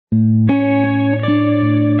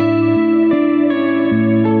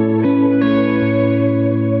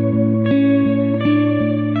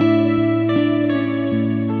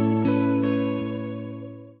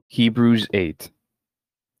Hebrews 8.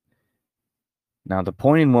 Now, the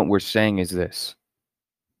point in what we're saying is this.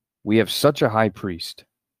 We have such a high priest,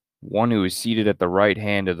 one who is seated at the right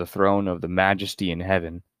hand of the throne of the majesty in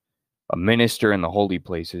heaven, a minister in the holy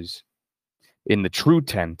places, in the true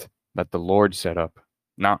tent that the Lord set up,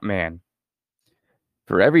 not man.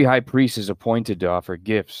 For every high priest is appointed to offer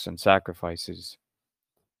gifts and sacrifices.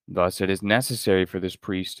 Thus, it is necessary for this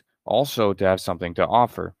priest also to have something to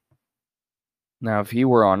offer. Now, if he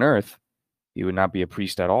were on earth, he would not be a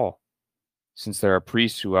priest at all, since there are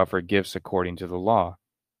priests who offer gifts according to the law.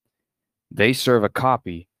 They serve a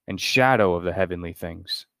copy and shadow of the heavenly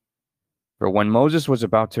things. For when Moses was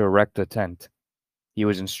about to erect the tent, he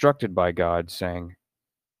was instructed by God, saying,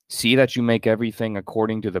 "See that you make everything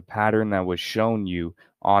according to the pattern that was shown you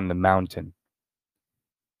on the mountain."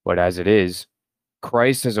 But as it is,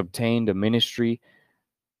 Christ has obtained a ministry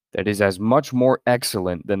that is as much more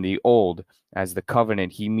excellent than the old as the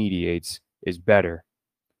covenant he mediates is better,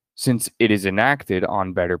 since it is enacted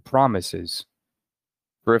on better promises.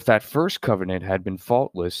 For if that first covenant had been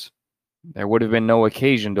faultless, there would have been no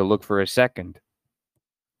occasion to look for a second.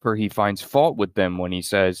 For he finds fault with them when he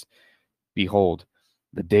says, "Behold,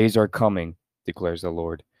 the days are coming, declares the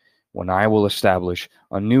Lord, when I will establish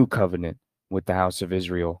a new covenant with the house of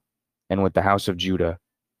Israel and with the house of Judah,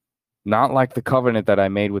 not like the covenant that I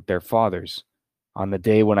made with their fathers on the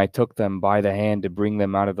day when I took them by the hand to bring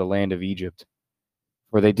them out of the land of Egypt.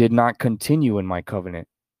 For they did not continue in my covenant,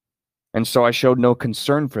 and so I showed no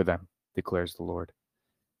concern for them, declares the Lord.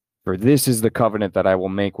 For this is the covenant that I will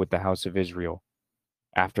make with the house of Israel.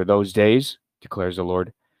 After those days, declares the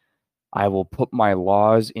Lord, I will put my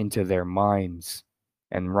laws into their minds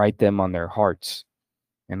and write them on their hearts,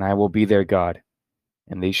 and I will be their God,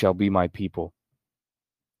 and they shall be my people.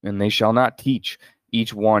 And they shall not teach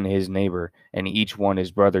each one his neighbor and each one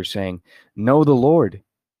his brother, saying, Know the Lord,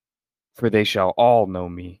 for they shall all know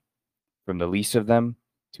me, from the least of them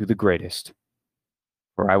to the greatest.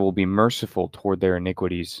 For I will be merciful toward their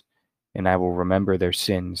iniquities, and I will remember their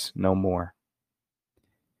sins no more.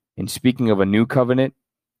 In speaking of a new covenant,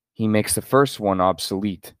 he makes the first one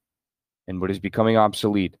obsolete, and what is becoming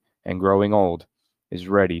obsolete and growing old is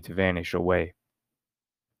ready to vanish away.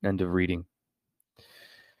 End of reading.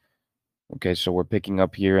 Okay, so we're picking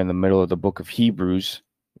up here in the middle of the book of Hebrews,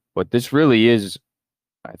 but this really is,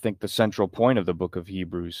 I think, the central point of the book of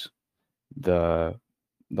Hebrews. The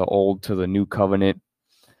old to the new covenant,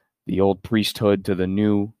 the old priesthood to the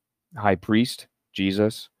new high priest,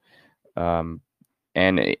 Jesus. And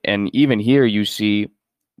even here you see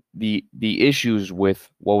the issues with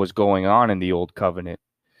what was going on in the old covenant.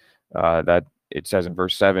 That it says in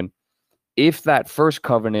verse 7, if that first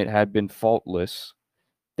covenant had been faultless,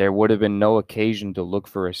 there would have been no occasion to look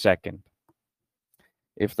for a second.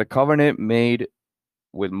 If the covenant made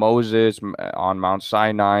with Moses on Mount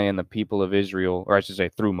Sinai and the people of Israel, or I should say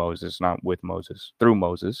through Moses, not with Moses, through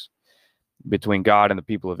Moses, between God and the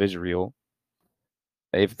people of Israel,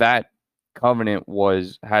 if that covenant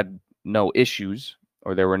had no issues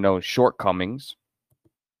or there were no shortcomings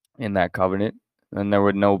in that covenant, then there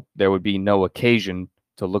would be no occasion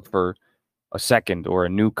to look for a second or a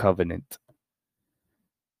new covenant.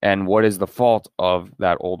 And what is the fault of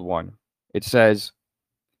that old one? It says,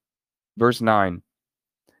 verse 9,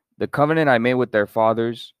 the covenant I made with their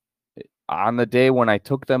fathers on the day when I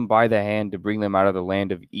took them by the hand to bring them out of the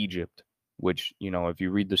land of Egypt, which, if you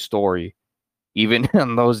read the story, even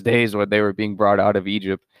in those days when they were being brought out of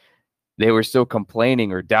Egypt, they were still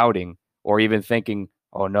complaining or doubting or even thinking,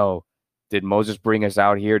 oh no, did Moses bring us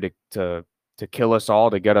out here to kill us all,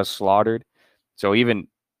 to get us slaughtered? So even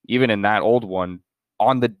in that old one,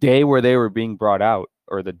 on the day where they were being brought out,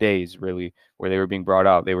 or the days really where they were being brought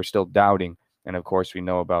out, they were still doubting. And of course, we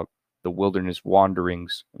know about the wilderness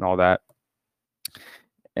wanderings and all that.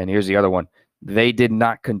 And here's the other one. They did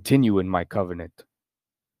not continue in my covenant.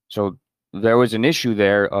 So there was an issue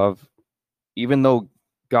there of, even though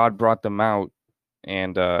God brought them out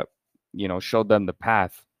and, showed them the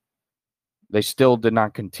path, they still did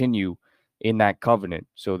not continue in that covenant.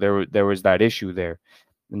 So there was that issue there.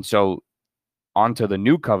 And so onto the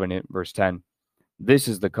new covenant, verse 10, this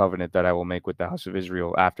is the covenant that I will make with the house of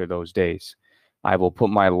Israel after those days. I will put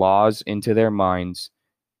my laws into their minds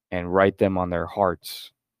and write them on their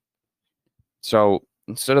hearts. So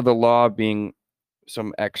instead of the law being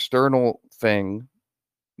some external thing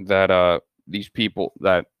that these people,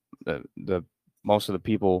 that the most of the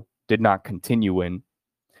people did not continue in,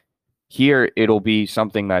 here it'll be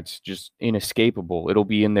something that's just inescapable. It'll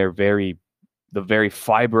be in the very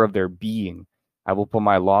fiber of their being. I will put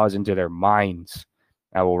my laws into their minds.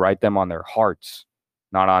 I will write them on their hearts.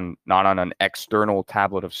 not on an external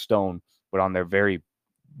tablet of stone, but on their very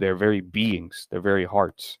beings, their very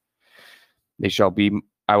hearts.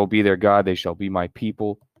 I will be their God, they shall be my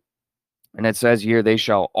people. And it says here, they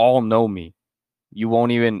shall all know me. You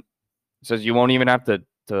won't even, it says you won't even have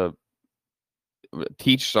to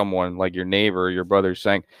teach someone like your neighbor or your brother,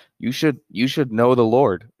 saying, you should know the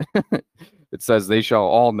Lord. It says they shall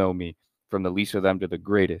all know me, from the least of them to the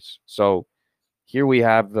greatest. So here we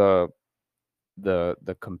have the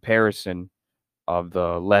comparison of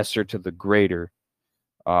the lesser to the greater.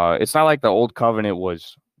 It's not like the old covenant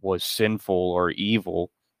was sinful or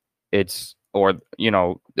evil. It's, or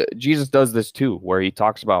Jesus does this too, where he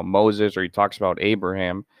talks about Moses or he talks about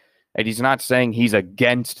Abraham, and he's not saying he's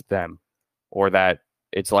against them, or that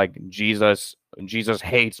it's like Jesus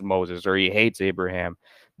hates Moses or he hates Abraham,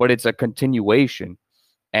 but it's a continuation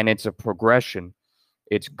and it's a progression.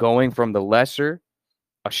 It's going from the lesser,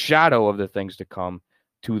 a shadow of the things to come,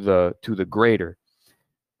 to the greater.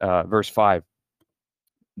 Verse 5,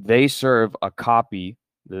 they serve a copy.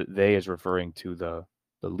 They is referring to the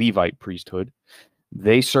Levite priesthood.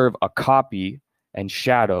 They serve a copy and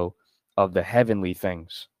shadow of the heavenly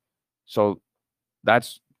things. So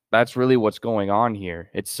that's really what's going on here.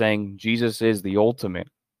 It's saying Jesus is the ultimate,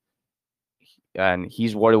 and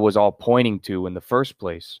he's what it was all pointing to in the first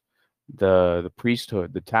place. The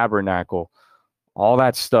priesthood, the tabernacle, all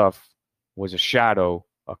that stuff was a shadow,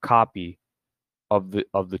 a copy of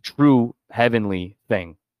the true heavenly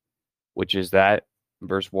thing, which is that,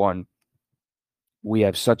 verse 1, we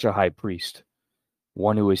have such a high priest,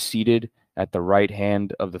 one who is seated at the right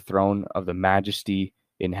hand of the throne of the majesty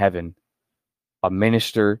in heaven, a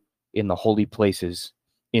minister in the holy places,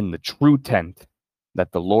 in the true tent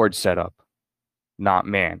that the Lord set up, not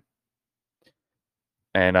man.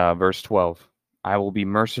 And verse 12, I will be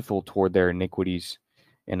merciful toward their iniquities,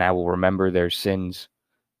 and I will remember their sins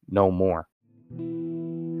no more.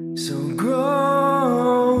 So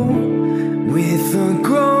grow with the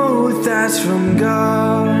growth that's from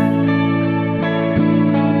God.